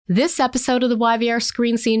This episode of the YVR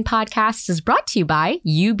Screen Scene podcast is brought to you by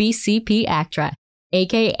UBCP ACTRA,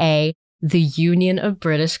 aka the Union of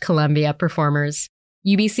British Columbia Performers.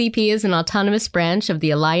 UBCP is an autonomous branch of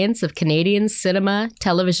the Alliance of Canadian Cinema,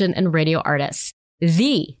 Television, and Radio Artists,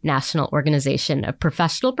 the national organization of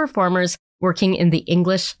professional performers working in the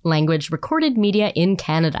English language recorded media in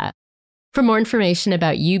Canada. For more information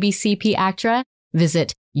about UBCP ACTRA,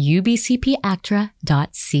 visit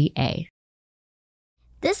ubcpactra.ca.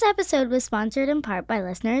 This episode was sponsored in part by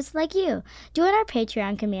listeners like you. Join our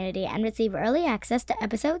Patreon community and receive early access to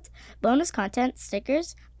episodes, bonus content,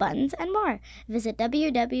 stickers, buttons, and more. Visit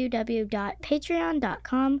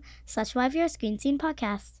www.patreon.com/YVR Screen Scene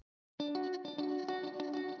Podcast.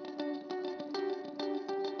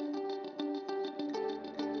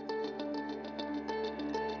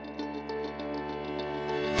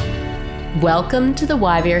 Welcome to the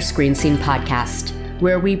YVR Screen Scene podcast,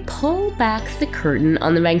 where we pull back the curtain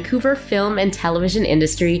on the Vancouver film and television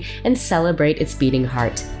industry and celebrate its beating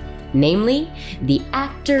heart. Namely, the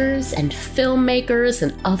actors and filmmakers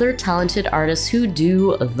and other talented artists who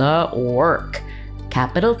do the work.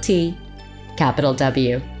 Capital T, capital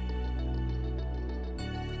W.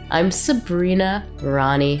 I'm Sabrina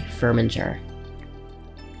Ronnie Furminger.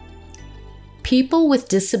 People with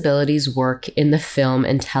disabilities work in the film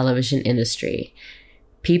and television industry.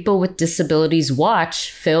 People with disabilities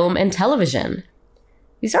watch film and television.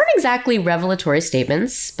 These aren't exactly revelatory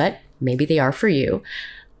statements, but maybe they are for you.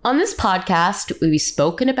 On this podcast, we've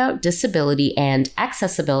spoken about disability and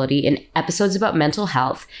accessibility in episodes about mental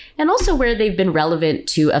health, and also where they've been relevant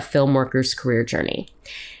to a film worker's career journey.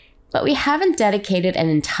 But we haven't dedicated an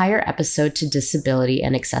entire episode to disability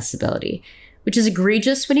and accessibility, which is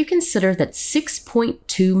egregious when you consider that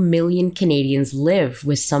 6.2 million Canadians live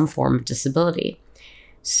with some form of disability.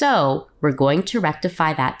 So we're going to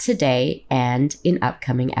rectify that today and in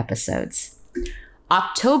upcoming episodes.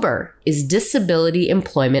 October is Disability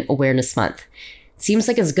Employment Awareness Month. It seems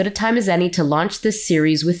like as good a time as any to launch this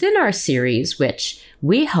series within our series, which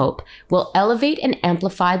we hope will elevate and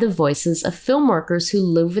amplify the voices of film workers who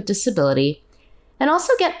live with disability, and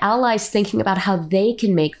also get allies thinking about how they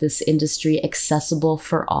can make this industry accessible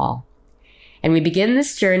for all. And we begin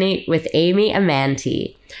this journey with Amy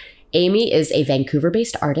Amanti. Amy is a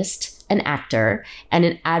Vancouver-based artist, an actor, and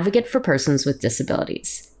an advocate for persons with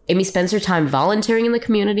disabilities. Amy spends her time volunteering in the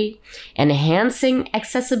community, enhancing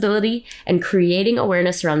accessibility, and creating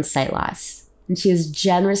awareness around sight loss. And she has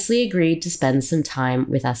generously agreed to spend some time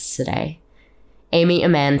with us today. Amy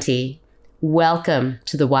Amanti, welcome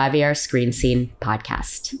to the YVR Screen Scene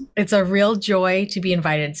podcast. It's a real joy to be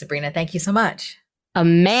invited, Sabrina. Thank you so much.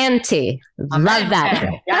 Amanti. Love that.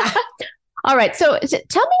 Yeah. All right. So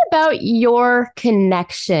tell me about your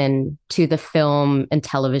connection to the film and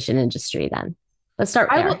television industry then. Let's start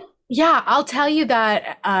there. I'll tell you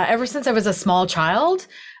that ever since I was a small child,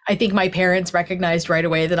 I think my parents recognized right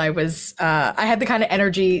away that I had the kind of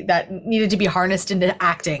energy that needed to be harnessed into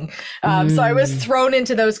acting. So I was thrown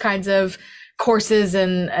into those kinds of courses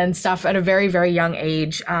and stuff at a very, very young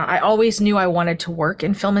age. I always knew I wanted to work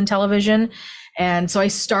in film and television. And so I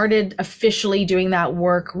started officially doing that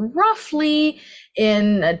work roughly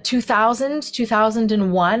in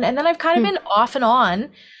 2001. And then I've kind of been off and on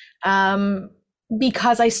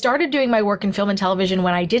because I started doing my work in film and television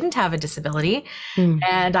when I didn't have a disability.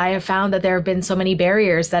 And I have found that there have been so many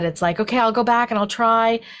barriers that it's like, okay, I'll go back and I'll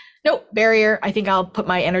try. No, barrier. I think I'll put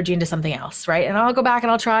my energy into something else, right? And I'll go back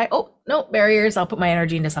and I'll try. Oh, no, barriers. I'll put my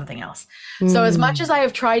energy into something else. So as much as I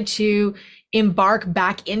have tried to embark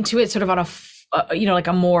back into it sort of on a like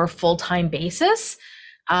a more full-time basis,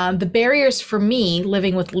 the barriers for me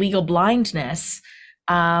living with legal blindness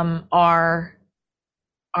are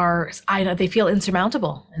they feel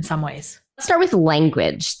insurmountable in some ways. Let's start with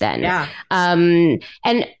language then. Yeah. And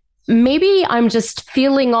maybe I'm just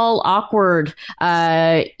feeling all awkward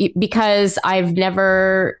because I've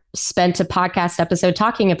never spent a podcast episode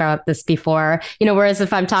talking about this before, whereas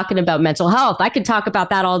if I'm talking about mental health, I could talk about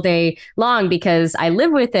that all day long because I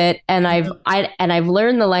live with it and I've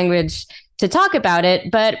learned the language to talk about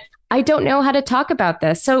it, but I don't know how to talk about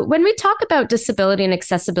this. So when we talk about disability and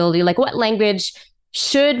accessibility, like what language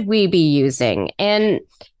should we be using? And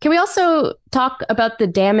can we also talk about the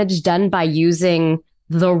damage done by using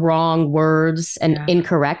the wrong words and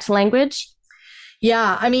incorrect language?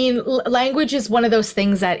 Yeah, I mean, language is one of those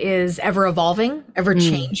things that is ever evolving, ever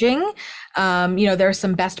changing. There are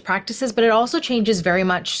some best practices, but it also changes very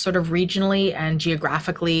much sort of regionally and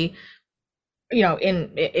geographically, in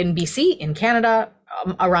BC, in Canada,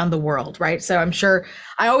 around the world, right? So I'm sure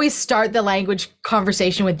I always start the language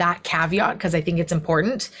conversation with that caveat because I think it's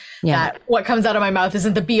important that what comes out of my mouth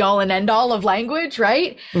isn't the be all and end all of language,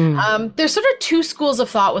 right? There's sort of two schools of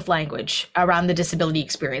thought with language around the disability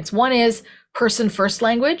experience. One is person first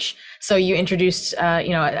language. So you introduced,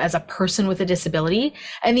 as a person with a disability.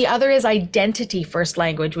 And the other is identity first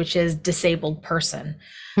language, which is disabled person.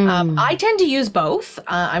 I tend to use both.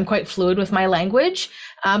 I'm quite fluid with my language.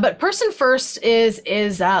 But person first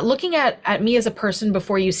is looking at me as a person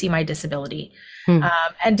before you see my disability.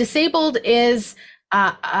 And disabled is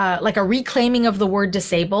like a reclaiming of the word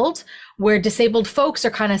disabled, where disabled folks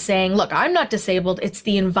are kind of saying, look, I'm not disabled. It's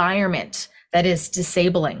the environment that is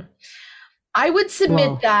disabling. I would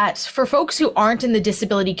submit that for folks who aren't in the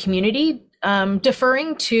disability community,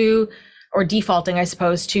 deferring to or defaulting, I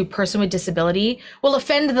suppose, to person with disability will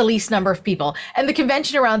offend the least number of people. And the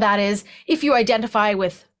convention around that is if you identify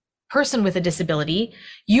with person with a disability,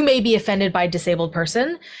 you may be offended by disabled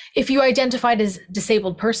person. If you identified as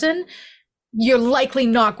disabled person, you're likely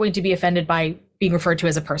not going to be offended by being referred to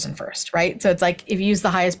as a person first, right? So it's like if you use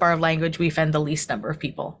the highest bar of language, we offend the least number of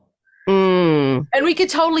people. And we could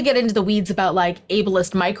totally get into the weeds about like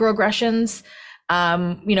ableist microaggressions.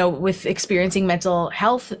 With experiencing mental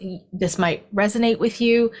health, this might resonate with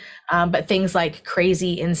you. But things like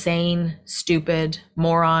crazy, insane, stupid,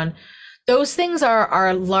 moron, those things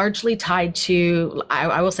are largely tied to,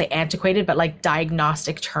 I will say antiquated, but like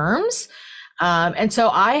diagnostic terms. And so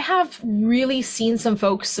I have really seen some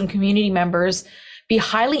folks, some community members be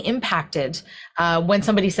highly impacted when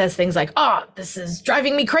somebody says things like, oh, this is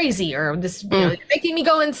driving me crazy, or this making me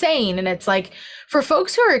go insane. And it's like, for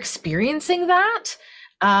folks who are experiencing that,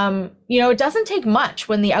 it doesn't take much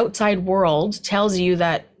when the outside world tells you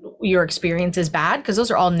that your experience is bad, because those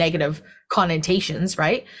are all negative connotations,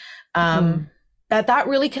 right? That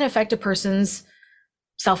really can affect a person's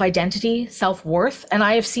self-identity, self-worth. And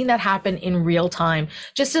I have seen that happen in real time,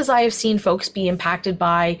 just as I have seen folks be impacted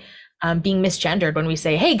by being misgendered when we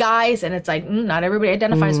say, hey guys, and it's like, not everybody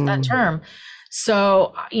identifies with that term.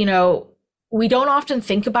 So, we don't often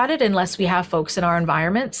think about it unless we have folks in our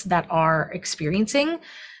environments that are experiencing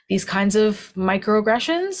these kinds of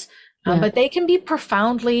microaggressions, but they can be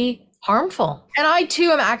profoundly harmful. And I too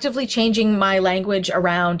am actively changing my language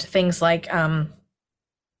around things like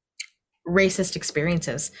racist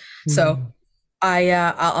experiences. So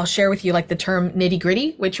I'll share with you like the term nitty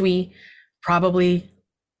gritty, which we probably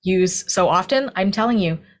use so often. I'm telling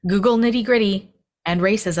you, Google nitty gritty and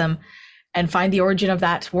racism and find the origin of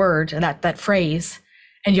that word and that phrase,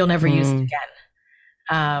 and you'll never use it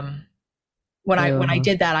again. When I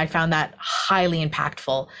did that, I found that highly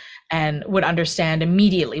impactful and would understand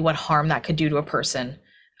immediately what harm that could do to a person.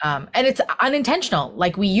 And it's unintentional.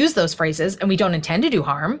 Like, we use those phrases and we don't intend to do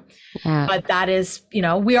harm, but that is,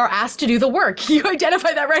 we are asked to do the work. You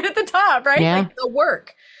identify that right at the top, right? Like the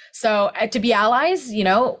work. So to be allies, you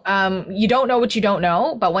don't know what you don't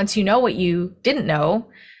know, but once you know what you didn't know,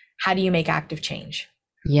 how do you make active change?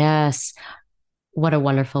 Yes. What a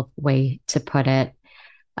wonderful way to put it.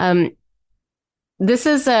 This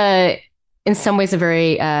is in some ways a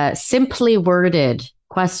very simply worded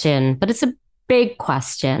question, but it's a big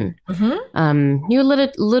question. You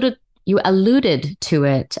alluded to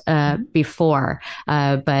it before,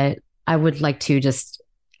 but I would like to just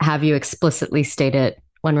have you explicitly state it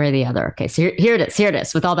one way or the other. Okay, so here it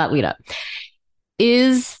is with all that lead up.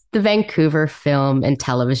 Is the Vancouver film and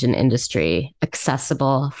television industry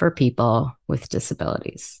accessible for people with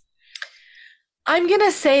disabilities? I'm going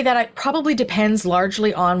to say that it probably depends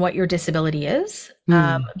largely on what your disability is.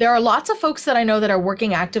 There are lots of folks that I know that are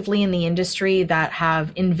working actively in the industry that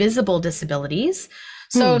have invisible disabilities.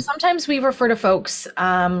 So sometimes we refer to folks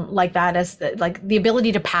like that as like the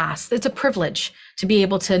ability to pass. It's a privilege to be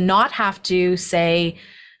able to not have to say,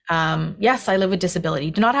 yes, I live with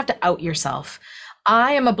disability. Do not have to out yourself.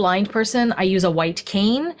 I am a blind person. I use a white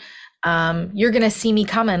cane. You're going to see me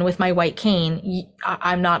coming with my white cane.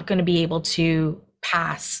 I'm not going to be able to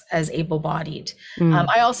pass as able-bodied.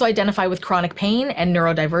 I also identify with chronic pain and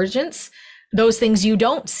neurodivergence. Those things you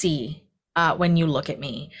don't see when you look at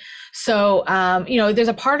me. So, there's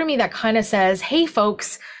a part of me that kind of says, hey,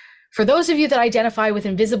 folks, for those of you that identify with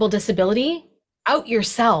invisible disability, out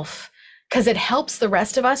yourself, because it helps the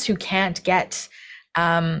rest of us who can't get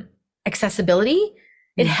accessibility.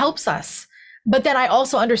 It helps us. But then I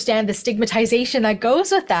also understand the stigmatization that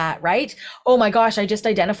goes with that, right? Oh my gosh, I just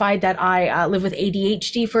identified that I live with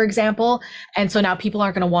ADHD, for example. And so now people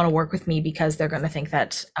aren't going to want to work with me because they're going to think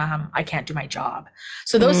that I can't do my job.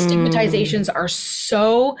 So those stigmatizations are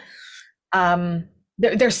so,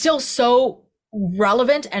 they're still so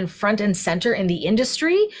relevant and front and center in the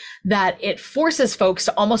industry that it forces folks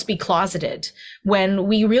to almost be closeted, when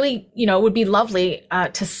we really, it would be lovely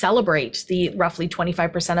to celebrate the roughly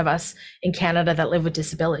 25% of us in Canada that live with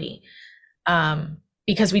disability,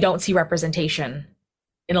 because we don't see representation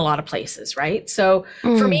in a lot of places, right? So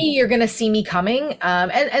for me, you're going to see me coming,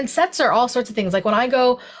 and sets are all sorts of things. Like when I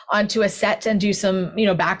go onto a set and do some,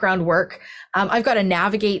 background work, I've got to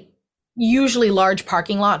navigate usually large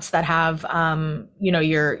parking lots that have,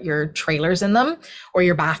 your trailers in them, or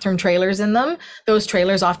your bathroom trailers in them. Those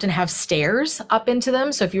trailers often have stairs up into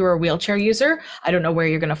them. So if you were a wheelchair user, I don't know where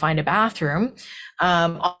you're going to find a bathroom.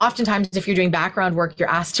 Oftentimes, if you're doing background work, you're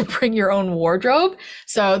asked to bring your own wardrobe.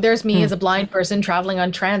 So there's me as a blind person traveling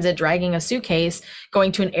on transit, dragging a suitcase,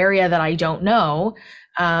 going to an area that I don't know,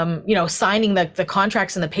 signing the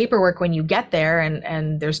contracts and the paperwork when you get there,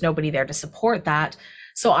 and there's nobody there to support that.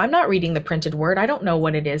 So I'm not reading the printed word. I don't know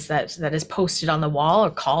what it is that is posted on the wall,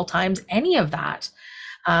 or call times, any of that.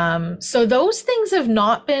 So those things have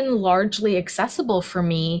not been largely accessible for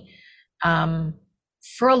me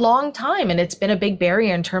for a long time. And it's been a big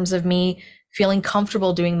barrier in terms of me feeling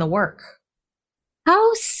comfortable doing the work.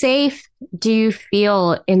 How safe do you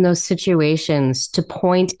feel in those situations to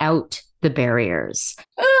point out the barriers?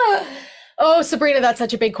 Oh, Sabrina, that's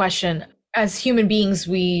such a big question. As human beings,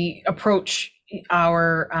 we approach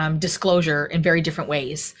our disclosure in very different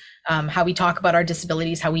ways. How we talk about our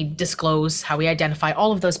disabilities, how we disclose, how we identify,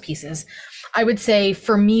 all of those pieces. I would say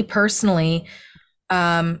for me personally,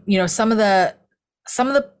 some of the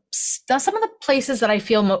places that I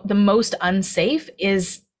feel the most unsafe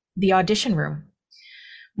is the audition room.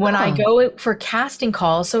 When I go for casting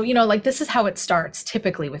calls, so, this is how it starts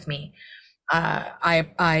typically with me.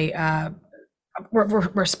 I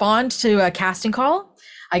respond to a casting call.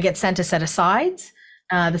 I get sent a set of sides.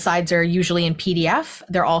 The sides are usually in PDF.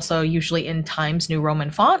 They're also usually in Times New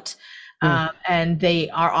Roman font, and they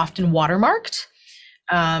are often watermarked.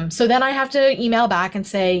 So then I have to email back and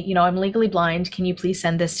say, I'm legally blind. Can you please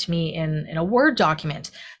send this to me in a Word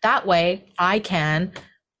document? That way I can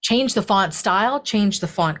change the font style, change the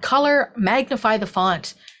font color, magnify the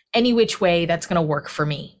font any which way that's going to work for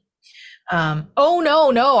me.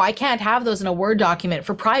 No, I can't have those in a Word document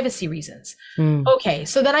for privacy reasons. Okay,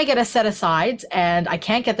 so then I get a set of sides and I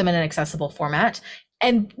can't get them in an accessible format.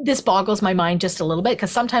 And this boggles my mind just a little bit,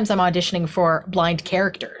 because sometimes I'm auditioning for blind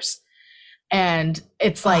characters. And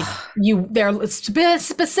it's like they're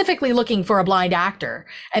specifically looking for a blind actor,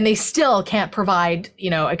 and they still can't provide,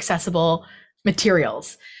 accessible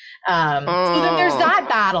materials. So then there's that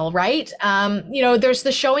battle, right? There's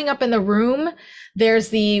the showing up in the room. There's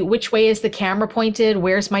the which way is the camera pointed?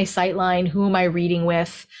 Where's my sight line? Who am I reading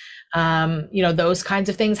with? Those kinds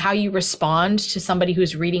of things. How you respond to somebody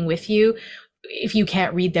who's reading with you if you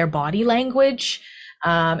can't read their body language,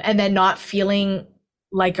 and then not feeling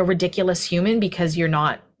like a ridiculous human because you're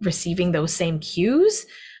not receiving those same cues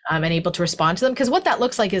and able to respond to them. Because what that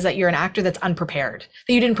looks like is that you're an actor that's unprepared,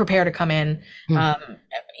 that you didn't prepare to come in,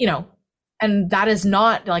 and that is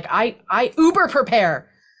not like I uber prepare.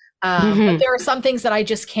 But there are some things that I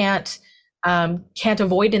just can't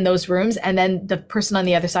avoid in those rooms. And then the person on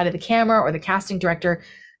the other side of the camera or the casting director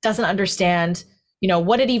doesn't understand,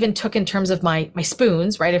 what it even took in terms of my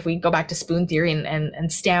spoons, right? If we go back to spoon theory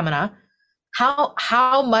and stamina,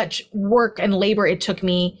 how much work and labor it took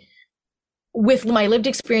me with my lived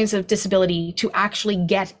experience of disability to actually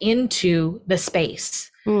get into the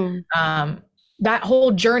space. That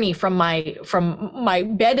whole journey from my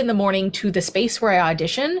bed in the morning to the space where I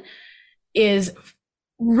audition is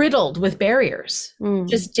riddled with barriers,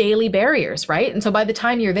 just daily barriers, right? And so by the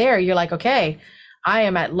time you're there, you're like, okay, I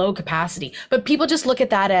am at low capacity. But people just look at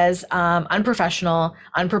that as unprofessional,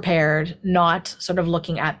 unprepared, not sort of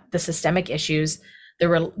looking at the systemic issues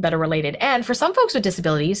that are related. And for some folks with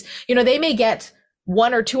disabilities, they may get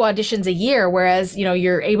 1 or 2 auditions a year, whereas,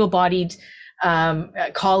 your able-bodied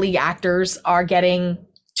colleague actors are getting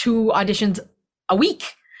 2 auditions a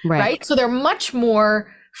week, right? So they're much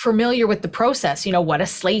more familiar with the process, what a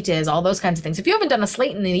slate is, all those kinds of things. If you haven't done a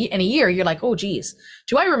slate in a year, you're like, oh geez,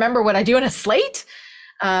 do I remember what I do in a slate?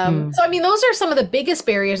 So I mean, those are some of the biggest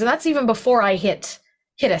barriers, and that's even before I hit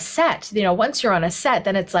a set. Once you're on a set,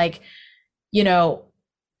 then it's like,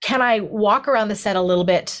 can I walk around the set a little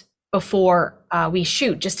bit before we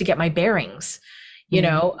shoot just to get my bearings?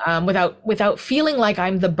 Without feeling like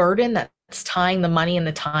I'm the burden that's tying the money and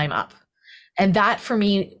the time up. And that for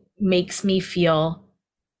me makes me feel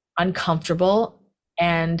uncomfortable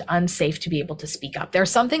and unsafe to be able to speak up. There are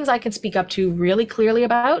some things I can speak up to really clearly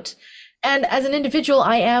about. And as an individual,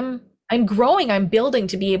 I am I'm growing, I'm building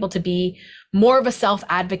to be able to be more of a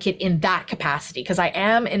self-advocate in that capacity, because I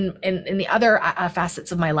am in the other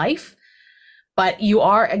facets of my life. But you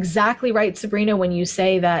are exactly right, Sabrina, when you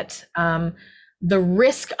say that the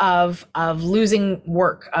risk of losing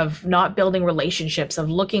work, of not building relationships, of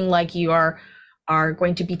looking like you are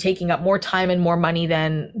going to be taking up more time and more money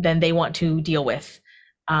than they want to deal with,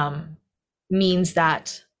 means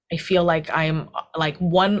that I feel like I'm like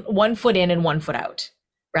one foot in and 1 foot out,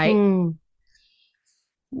 right?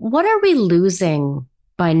 What are we losing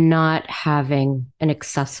by not having an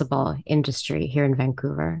accessible industry here in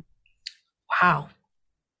Vancouver? Wow.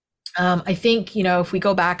 I think, if we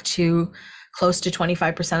go back to close to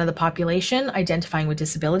 25% of the population identifying with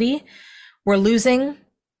disability, we're losing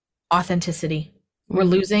authenticity. We're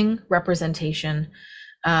losing representation.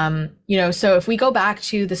 So if we go back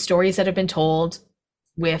to the stories that have been told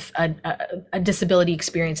with a disability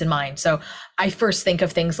experience in mind. So I first think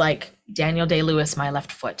of things like Daniel Day-Lewis, My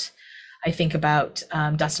Left Foot. I think about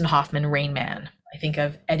Dustin Hoffman, Rain Man. I think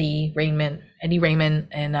of Eddie Raymond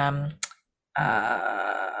and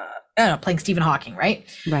I don't know, playing Stephen Hawking, right?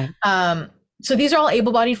 Right. So these are all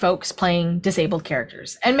able-bodied folks playing disabled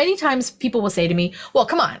characters. And many times people will say to me, well,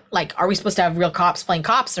 come on, like, are we supposed to have real cops playing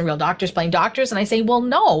cops and real doctors playing doctors? And I say, well,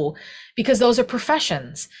 no, because those are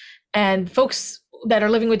professions. And folks that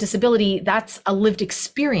are living with disability, that's a lived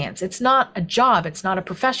experience. It's not a job. It's not a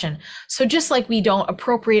profession. So just like we don't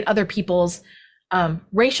appropriate other people's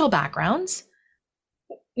racial backgrounds,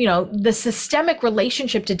 the systemic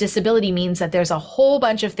relationship to disability means that there's a whole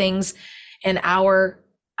bunch of things in our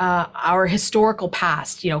historical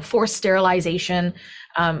past, forced sterilization,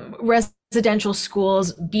 residential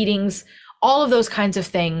schools, beatings, all of those kinds of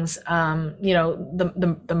things,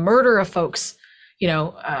 the murder of folks,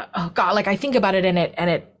 oh God, like I think about it and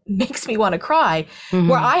it makes me want to cry,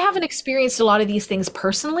 where I haven't experienced a lot of these things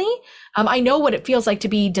personally. I know what it feels like to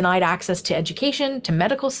be denied access to education, to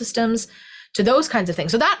medical systems, to those kinds of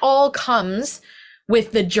things. So that all comes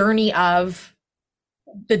with the journey of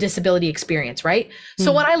the disability experience, right?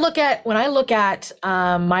 So when I look at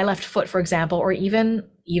My Left Foot, for example, or even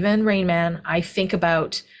Rain Man, I think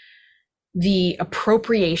about the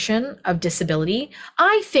appropriation of disability.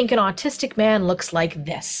 I think an autistic man looks like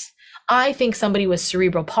this. I think somebody with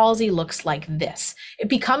cerebral palsy looks like this. It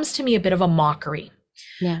becomes to me a bit of a mockery.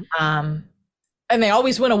 Yeah. And they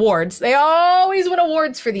always win awards. They always win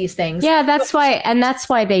awards for these things. Yeah, that's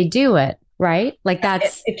why they do it, right? Like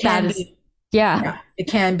it can be. Yeah, it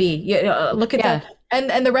can be. Look at that.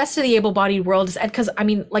 And the rest of the able-bodied world is, because I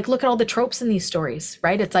mean, like, look at all the tropes in these stories,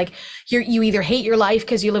 right? It's like you either hate your life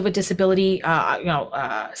because you live with disability,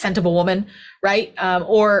 scent of a woman, right?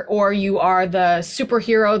 Or you are the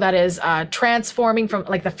superhero that is transforming from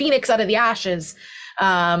like the phoenix out of the ashes,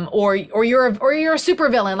 or you're a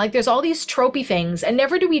supervillain. Like, there's all these tropey things, and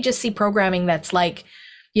never do we just see programming that's like,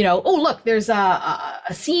 oh look, there's a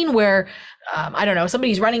scene where I don't know,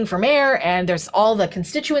 somebody's running for mayor and there's all the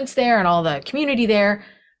constituents there and all the community there.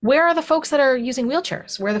 Where are the folks that are using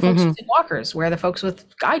wheelchairs? Where are the folks using walkers? Where are the folks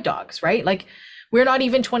with guide dogs, right? Like, we're not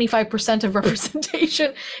even 25% of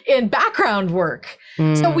representation in background work.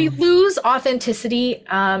 So we lose authenticity.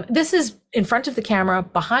 This is in front of the camera,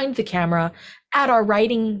 behind the camera, at our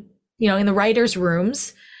writing, in the writers'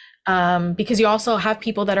 rooms. Because you also have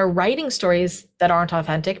people that are writing stories that aren't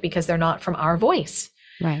authentic because they're not from our voice.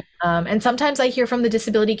 Right. And sometimes I hear from the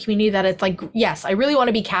disability community that it's like, yes, I really want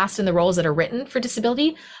to be cast in the roles that are written for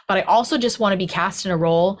disability, but I also just want to be cast in a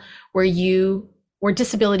role where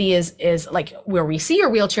disability is like where we see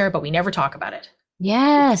your wheelchair, but we never talk about it.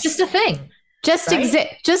 Yes. It's just a thing. Just right?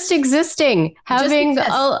 Existing, having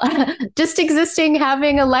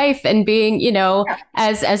having a life and being,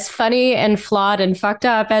 as funny and flawed and fucked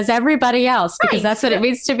up as everybody else, because that's what it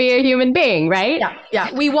means to be a human being, right?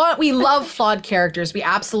 Yeah. We love flawed characters. We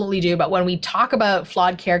absolutely do. But when we talk about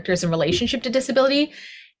flawed characters in relationship to disability,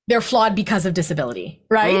 they're flawed because of disability,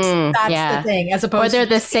 right? That's the thing, as opposed to, or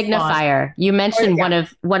they're the signifier. Flawed. You mentioned one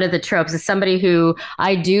of the tropes is somebody who,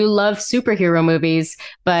 I do love superhero movies,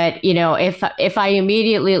 but if I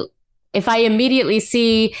immediately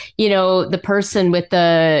see, the person with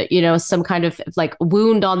the, some kind of like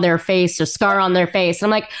wound on their face or scar on their face, I'm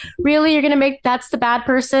like, really, you're gonna that's the bad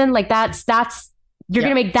person? Like you're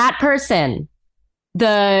gonna make that person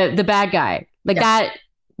the bad guy, like that.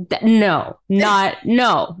 No. And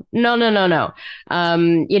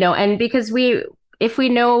because if we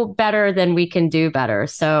know better, then we can do better.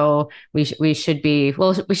 So we should we should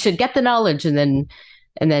get the knowledge and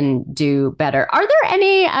then do better. Are there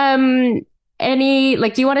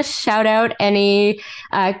do you want to shout out any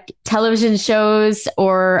television shows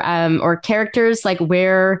or characters like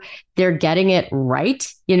where they're getting it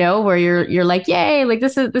right, where you're like, yay, like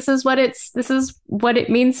this is what it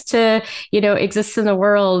means to, exist in the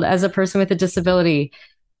world as a person with a disability.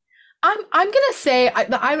 I'm gonna say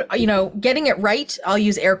I getting it right. I'll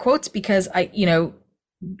use air quotes because I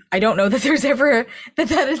don't know that there's ever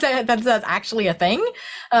that's actually a thing.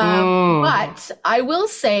 But I will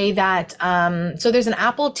say that so there's an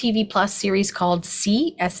Apple TV Plus series called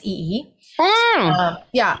SEE.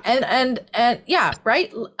 Yeah, and yeah,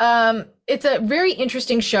 right. It's a very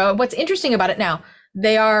interesting show. What's interesting about it now?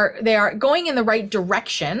 They are going in the right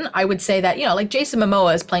direction. I would say that like Jason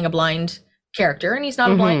Momoa is playing a blind character, and he's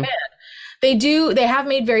not a blind man. They have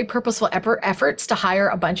made very purposeful efforts to hire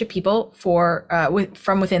a bunch of people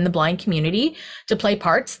from within the blind community to play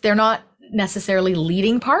parts. They're not necessarily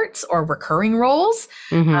leading parts or recurring roles,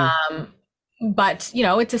 but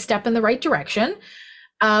it's a step in the right direction.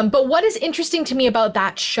 But what is interesting to me about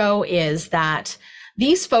that show is that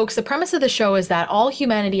these folks, the premise of the show is that all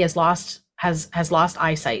humanity has lost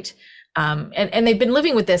eyesight. And they've been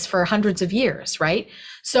living with this for hundreds of years, right?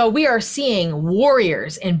 So we are seeing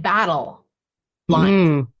warriors in battle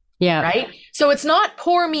blind. Yeah. Right. So it's not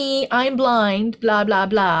poor me, I'm blind, blah, blah,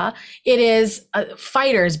 blah. It is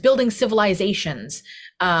fighters building civilizations.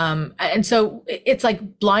 And so it's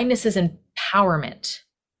like blindness is empowerment.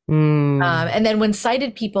 And then when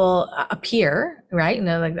sighted people appear, right, and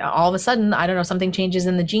like all of a sudden, I don't know, something changes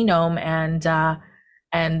in the genome,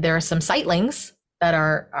 and there are some sightlings that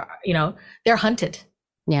are, they're hunted.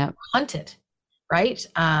 Yeah, hunted, right?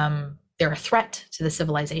 They're a threat to the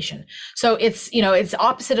civilization. So it's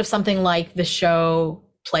opposite of something like the show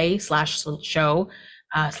play /show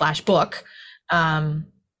 /book,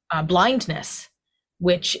 blindness,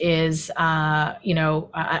 which is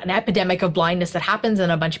an epidemic of blindness that happens,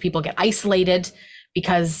 and a bunch of people get isolated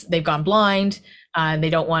because they've gone blind.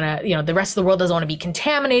 They don't want to, the rest of the world doesn't want to be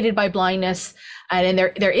contaminated by blindness. And they're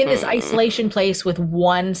in this isolation place with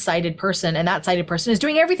one sighted person, and that sighted person is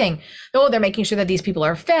doing everything. Oh, they're making sure that these people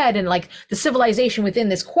are fed, and like the civilization within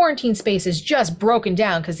this quarantine space is just broken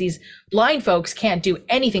down because these blind folks can't do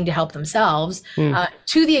anything to help themselves,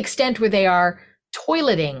 to the extent where they are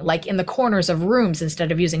toileting like in the corners of rooms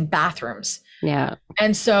instead of using bathrooms. Yeah.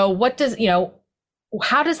 And so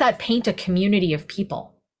how does that paint a community of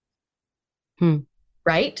people?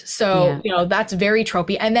 Right. So, that's very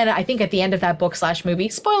tropey. And then I think at the end of that book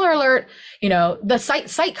 /movie, spoiler alert, the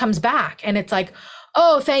sight comes back, and it's like,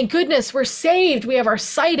 oh, thank goodness we're saved. We have our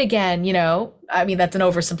sight again. I mean, that's an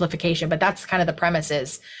oversimplification, but that's kind of the premise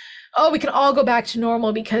is, oh, we can all go back to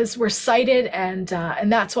normal because we're sighted, and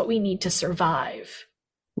that's what we need to survive.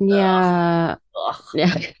 Yeah. Ugh.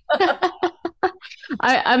 Yeah.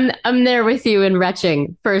 I'm there with you in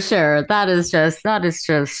retching for sure. That is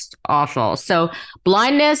just awful. So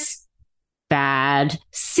blindness, bad.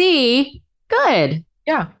 See, good.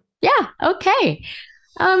 Yeah. Yeah. Okay.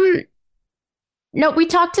 No, we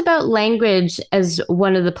talked about language as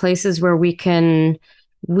one of the places where we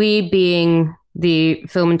being the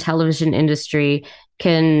film and television industry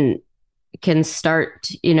can start,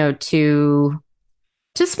 to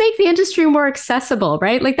just make the industry more accessible,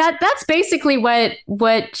 right? Like that's basically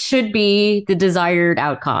what should be the desired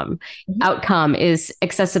outcome. Outcome is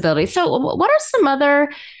accessibility. So what are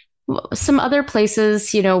some other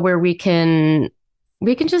places, where we can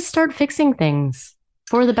just start fixing things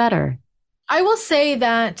for the better? I will say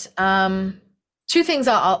that two things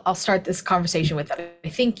I'll start this conversation with that I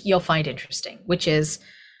think you'll find interesting, which is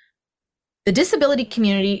the disability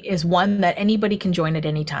community is one that anybody can join at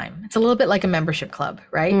any time. It's a little bit like a membership club,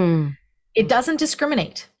 right? It doesn't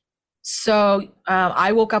discriminate. So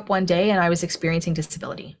I woke up one day and I was experiencing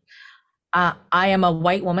disability. I am a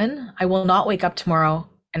white woman. I will not wake up tomorrow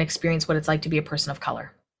and experience what it's like to be a person of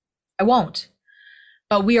color. I won't.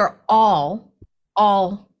 But we are all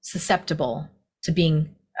susceptible to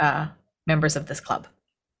being members of this club.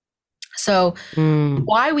 So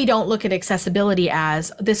why we don't look at accessibility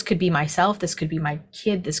as this could be myself, this could be my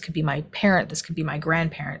kid, this could be my parent, this could be my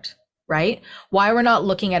grandparent, right? Why we're not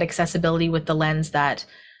looking at accessibility with the lens that,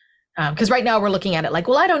 because right now we're looking at it like,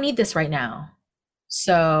 well, I don't need this right now.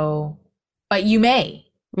 So, but you may.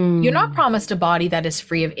 You're not promised a body that is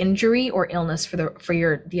free of injury or illness for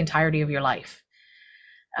the entirety of your life.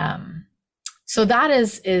 So that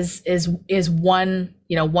is one,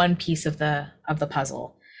 one piece of the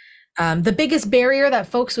puzzle. The biggest barrier that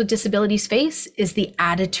folks with disabilities face is the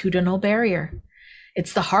attitudinal barrier.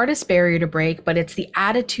 It's the hardest barrier to break, but it's the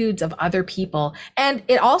attitudes of other people. And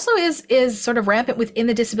it also is sort of rampant within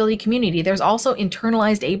the disability community. There's also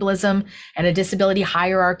internalized ableism and a disability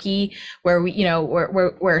hierarchy where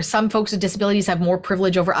where some folks with disabilities have more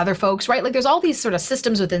privilege over other folks, right? Like there's all these sort of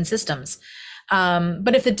systems within systems.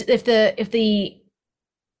 But if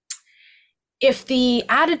the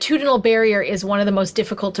attitudinal barrier is one of the most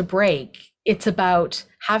difficult to break, it's about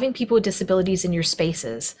having people with disabilities in your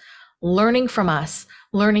spaces, learning from us,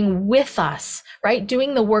 learning with us, right?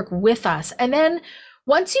 Doing the work with us. And then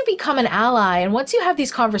once you become an ally and once you have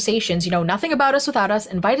these conversations, nothing about us without us,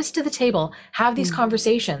 invite us to the table, have these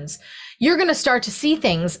conversations, you're going to start to see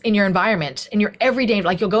things in your environment, in your everyday,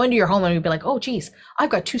 like you'll go into your home and you'll be like, oh, geez, I've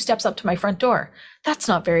got 2 steps up to my front door. That's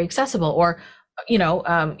not very accessible. Or,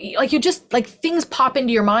 like you just like things pop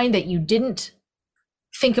into your mind that you didn't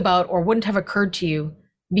think about or wouldn't have occurred to you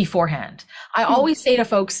beforehand. I always say to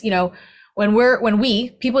folks, when we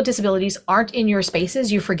people with disabilities aren't in your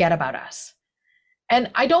spaces, you forget about us. And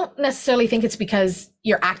I don't necessarily think it's because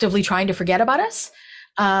you're actively trying to forget about us.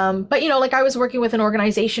 But like I was working with an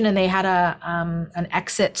organization and they had an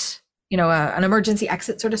exit, an emergency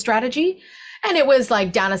exit sort of strategy. And it was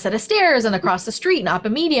like down a set of stairs and across the street and up a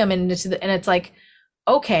medium. And it's like,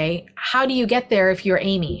 okay, how do you get there if you're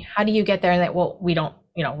Amy? How do you get there? And that, well, we don't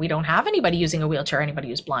have anybody using a wheelchair, or anybody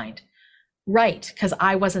who's blind. Right. Because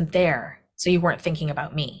I wasn't there. So you weren't thinking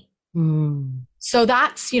about me. So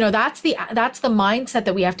that's the mindset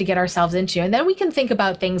that we have to get ourselves into. And then we can think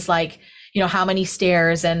about things like, how many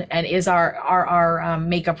stairs and is our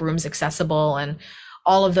makeup rooms accessible and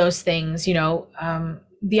all of those things.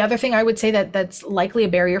 The other thing I would say that's likely a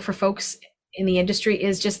barrier for folks in the industry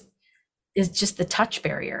is just the touch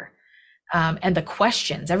barrier, and the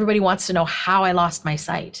questions. Everybody wants to know how I lost my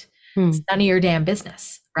sight. It's none of your damn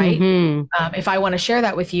business, right? If I want to share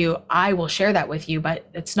that with you, I will share that with you, but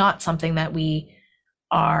it's not something that we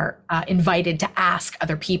are invited to ask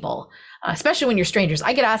other people, especially when you're strangers.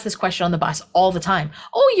 I get asked this question on the bus all the time.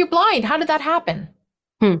 Oh, you're blind. How did that happen?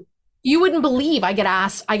 You wouldn't believe I get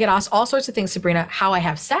asked all sorts of things, Sabrina, how I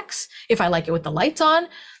have sex, if I like it with the lights on.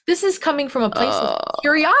 This is coming from a place of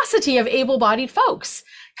curiosity of able-bodied folks,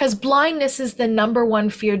 because blindness is the number one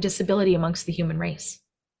feared disability amongst the human race.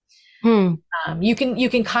 You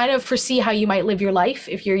can kind of foresee how you might live your life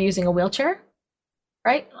if you're using a wheelchair,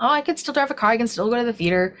 right? Oh, I can still drive a car. I can still go to the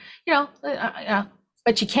theater,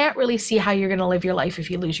 but you can't really see how you're going to live your life if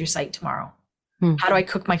you lose your sight tomorrow. How do I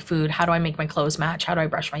cook my food? How do I make my clothes match? How do I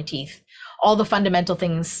brush my teeth? All the fundamental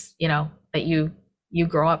things, that you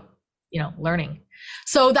grow up, learning.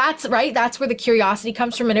 So that's right. That's where the curiosity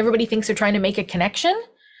comes from. And everybody thinks they're trying to make a connection.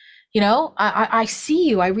 I see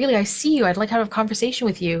you. I see you. I'd like to have a conversation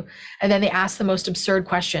with you. And then they ask the most absurd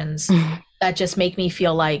questions that just make me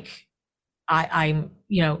feel like I'm,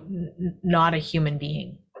 not a human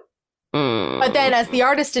being. But then as the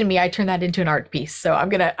artist in me, I turn that into an art piece. So I'm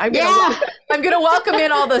gonna welcome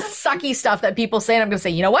in all the sucky stuff that people say. And I'm gonna say,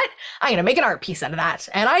 you know what? I'm gonna make an art piece out of that.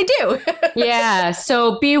 And I do. Yeah.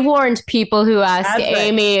 So be warned, people who ask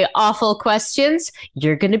Amy awful questions,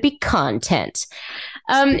 you're gonna be content.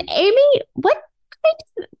 Amy, what kind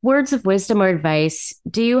of words of wisdom or advice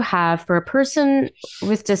do you have for a person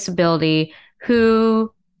with disability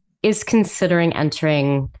who is considering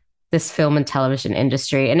entering this film and television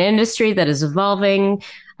industry, an industry that is evolving,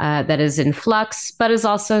 that is in flux, but is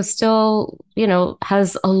also still,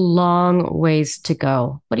 has a long ways to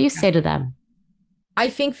go? What do you say to them? I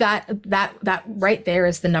think that right there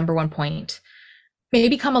is the number one point.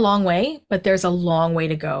 Maybe come a long way, but there's a long way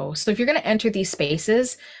to go. So if you're going to enter these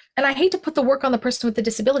spaces, and I hate to put the work on the person with the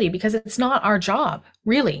disability because it's not our job,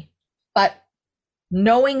 really, but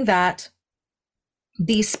knowing that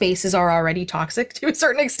these spaces are already toxic to a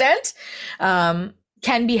certain extent,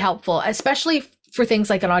 can be helpful, especially for things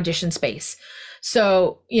like an audition space.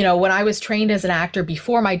 So, when I was trained as an actor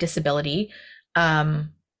before my disability,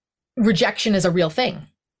 rejection is a real thing.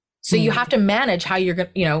 So you have to manage how you're going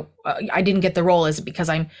to, I didn't get the role. Is it because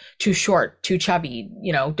I'm too short, too chubby,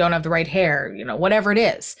 don't have the right hair, whatever it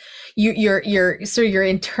is. Your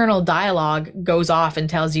internal dialogue goes off and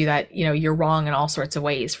tells you that, you're wrong in all sorts of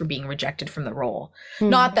ways for being rejected from the role.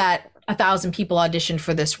 Not that 1,000 people auditioned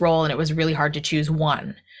for this role and it was really hard to choose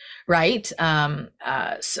one. Right. And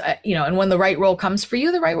when the right role comes for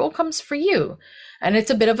you, the right role comes for you. And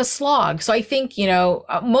it's a bit of a slog. So I think,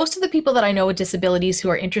 most of the people that I know with disabilities who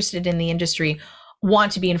are interested in the industry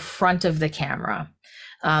want to be in front of the camera.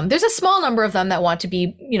 There's a small number of them that want to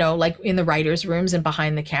be, like in the writers' rooms and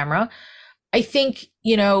behind the camera. I think,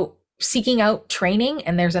 seeking out training,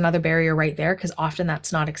 and there's another barrier right there because often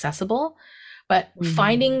that's not accessible, but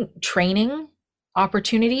finding training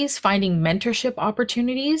opportunities, finding mentorship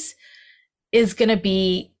opportunities is going to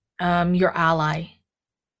be your ally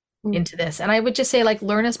into this. And I would just say, like,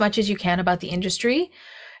 learn as much as you can about the industry.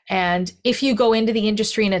 And if you go into the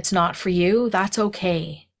industry and it's not for you, that's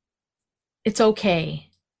okay. It's okay.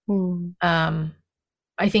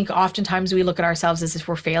 I think oftentimes we look at ourselves as if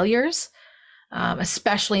we're failures,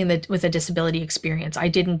 especially with a disability experience. I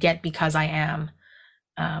didn't get because I am.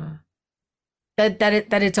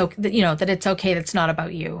 That it's okay. That it's okay. That's not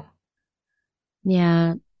about you.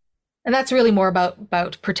 Yeah, and that's really more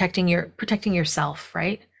about protecting yourself,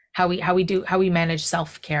 right? How we manage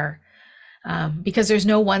self-care, because there's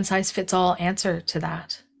no one size fits all answer to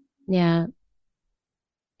that. Yeah.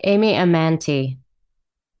 Amy Amanti.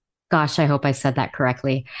 Gosh, I hope I said that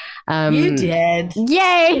correctly. You did.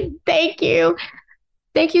 Yay! Thank you.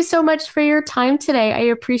 Thank you so much for your time today. I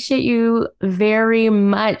appreciate you very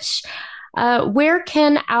much. Where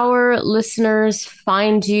can our listeners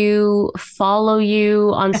find you, follow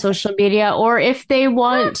you on social media, or if they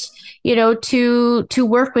want, to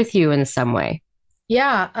work with you in some way?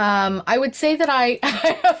 Yeah, I would say that I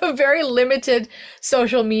have a very limited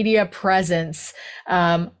social media presence,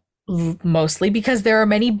 mostly because there are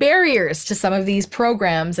many barriers to some of these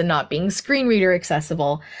programs and not being screen reader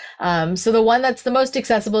accessible. So the one that's the most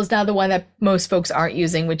accessible is now the one that most folks aren't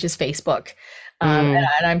using, which is Facebook.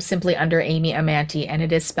 And I'm simply under Amy Amantea, and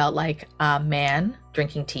it is spelled like man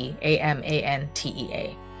drinking tea,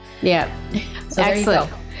 AMANTEA. Yeah. So there excellent.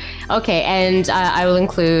 you go. Okay, and I will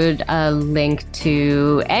include a link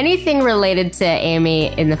to anything related to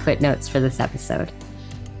Amy in the footnotes for this episode.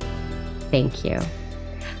 Thank you.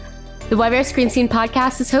 The YVR Screen Scene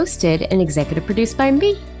podcast is hosted and executive produced by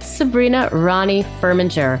me, Sabrina Ronnie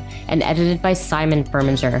Furminger, and edited by Simon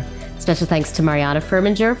Furminger. Special thanks to Mariana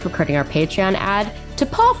Furminger for creating our Patreon ad, to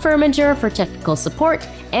Paul Furminger for technical support,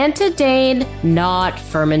 and to Dane, not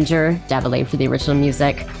Furminger, Davile for the original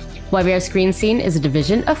music. YVR Screen Scene is a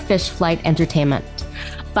division of Fish Flight Entertainment.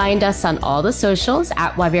 Find us on all the socials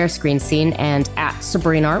at YVR Screen Scene and at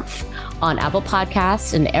Sabrina Armpf, on Apple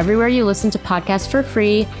Podcasts and everywhere you listen to podcasts for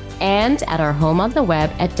free, and at our home on the web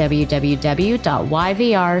at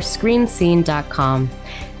www.yvrscreenscene.com.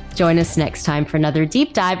 Join us next time for another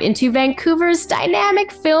deep dive into Vancouver's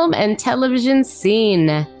dynamic film and television scene.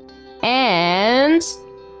 And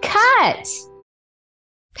cut!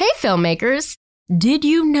 Hey, filmmakers! Did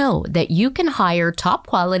you know that you can hire top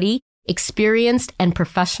quality, experienced, and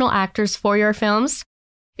professional actors for your films?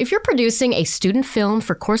 If you're producing a student film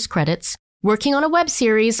for course credits, working on a web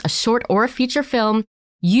series, a short, or a feature film,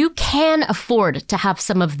 you can afford to have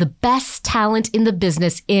some of the best talent in the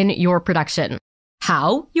business in your production.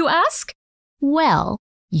 How, you ask? Well,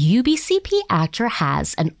 UBCP Actra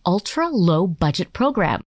has an ultra-low budget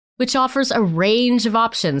program, which offers a range of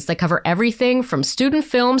options that cover everything from student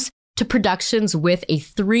films to productions with a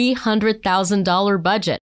 $300,000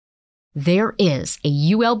 budget. There is a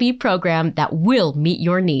ULB program that will meet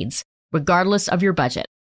your needs, regardless of your budget.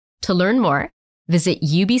 To learn more, visit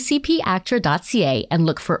ubcpactra.ca and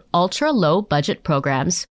look for ultra-low budget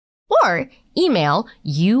programs, or email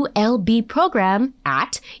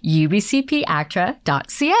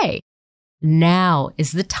ulbprogram@ubcpactra.ca. Now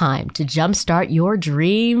is the time to jumpstart your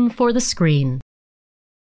dream for the screen.